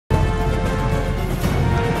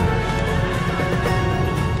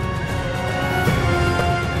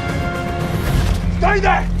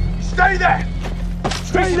there! Stay there!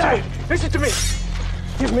 Stay there! Listen to me!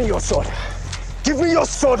 Give me your sword. Give me your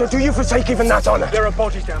sword, or do you forsake even that honor? There are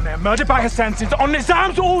bodies down there, murdered by Hassansins on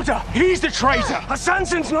Nizam's order! He's the traitor!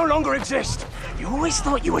 Hassansins no longer exist! You always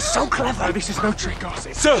thought you were so clever. No, this is no trick,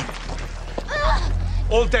 Garcia. Sir!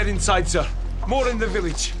 All dead inside, sir. More in the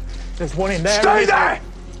village. There's one in there. Stay there!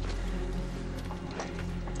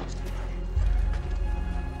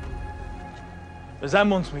 Nizam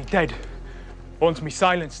wants me dead. Wants me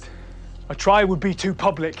silenced. A trial would be too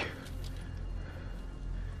public.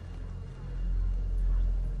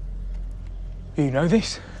 You know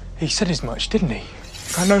this? He said as much, didn't he?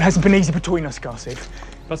 I know it hasn't been easy between us, Garcia,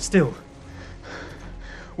 but still.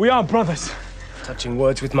 We are brothers. Touching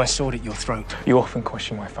words with my sword at your throat. You often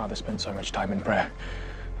question why Father spent so much time in prayer.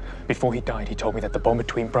 Before he died, he told me that the bond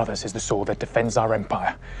between brothers is the sword that defends our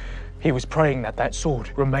empire. He was praying that that sword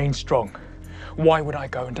remains strong. Why would I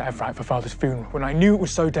go into Evrat for Father's funeral when I knew it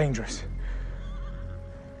was so dangerous?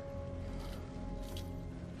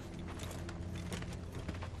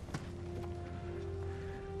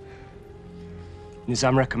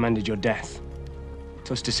 Nizam recommended your death.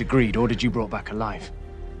 Tus disagreed, ordered you brought back alive.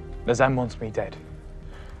 Nizam wants me dead.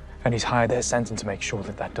 And he's hired the Hassansins to make sure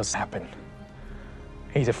that that does happen.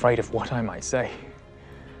 He's afraid of what I might say.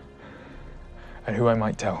 And who I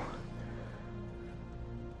might tell.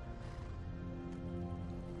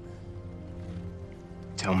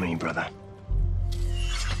 Tell me, brother.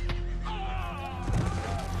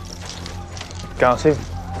 Garcia?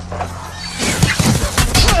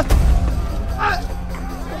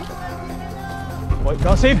 Wait,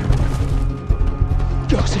 Garcia?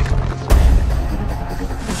 Garcia!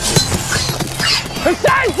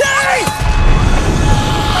 Hassansins!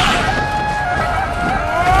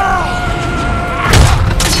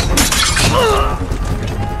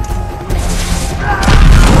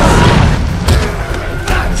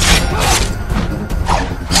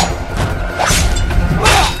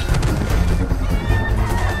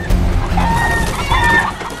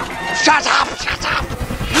 Shut up! Shut up!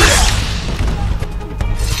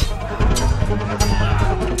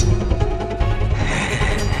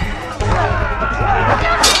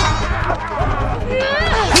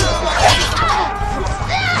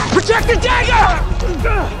 Protect the dagger!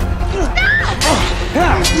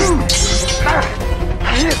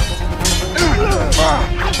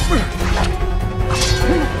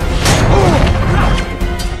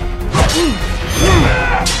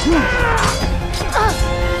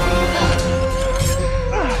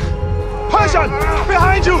 Persian!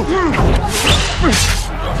 Behind you!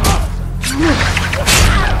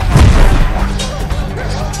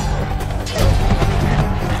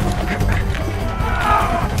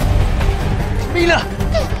 Mina!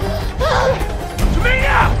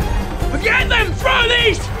 Mina! Get them! Throw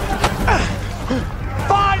these!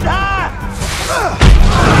 Find her!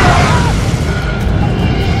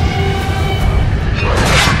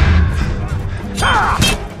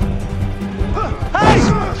 Hey,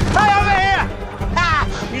 over here! Ha!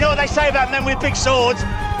 You know what they say about men with big swords?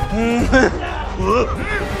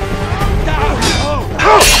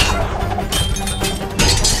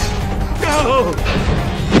 Go!